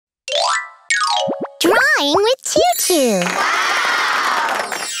playing with ChuChu.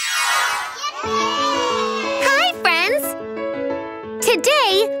 Wow! Hi, friends!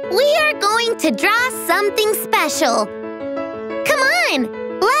 Today, we are going to draw something special. Come on,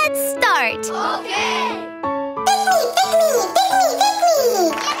 let's start. Okay! Pick me!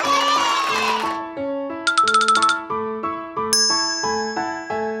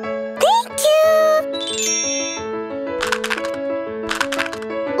 Thank you!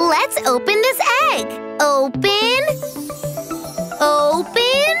 Let's open this egg. Open.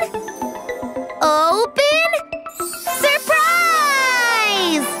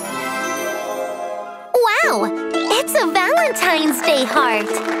 Surprise! Wow, it's a Valentine's Day heart.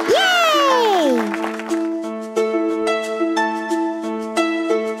 Yay!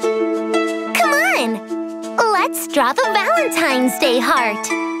 Come on, let's draw the Valentine's Day heart.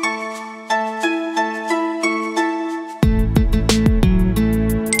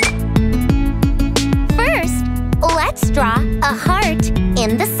 First, let's draw a heart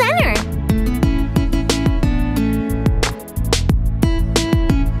in the center.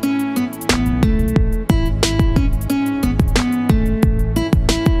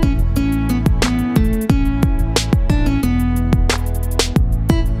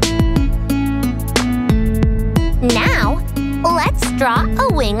 Now, let's draw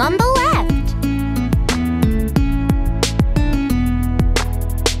a wing on the left.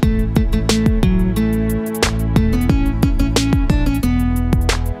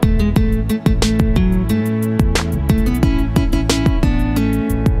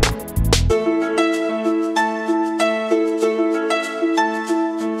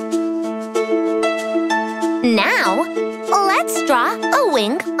 Now, let's draw a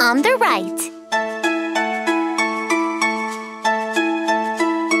wing on the right.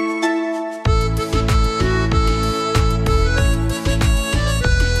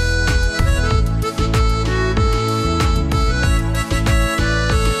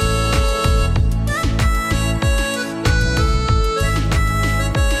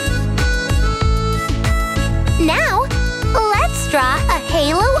 Now, let's draw a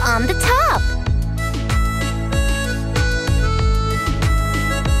halo on the top.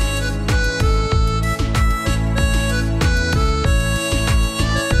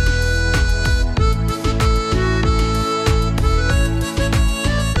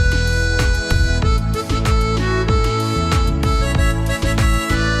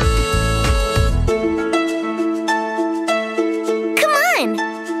 Come on!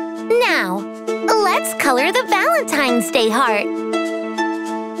 Now, let's color the Valentine's Day heart.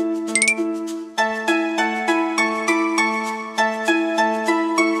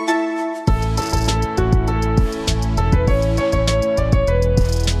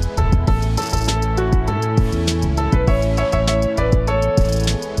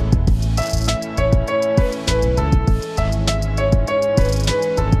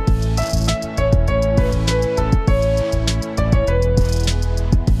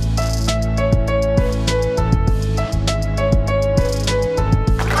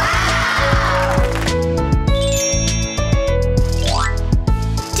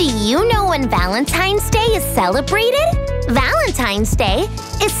 Do you know when Valentine's Day is celebrated? Valentine's Day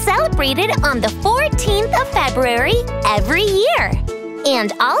is celebrated on the 14th of February every year.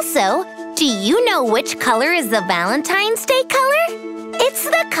 And also, do you know which color is the Valentine's Day color? It's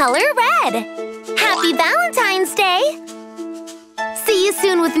the color red. Happy Valentine's Day! See you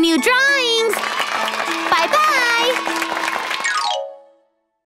soon with new drawings!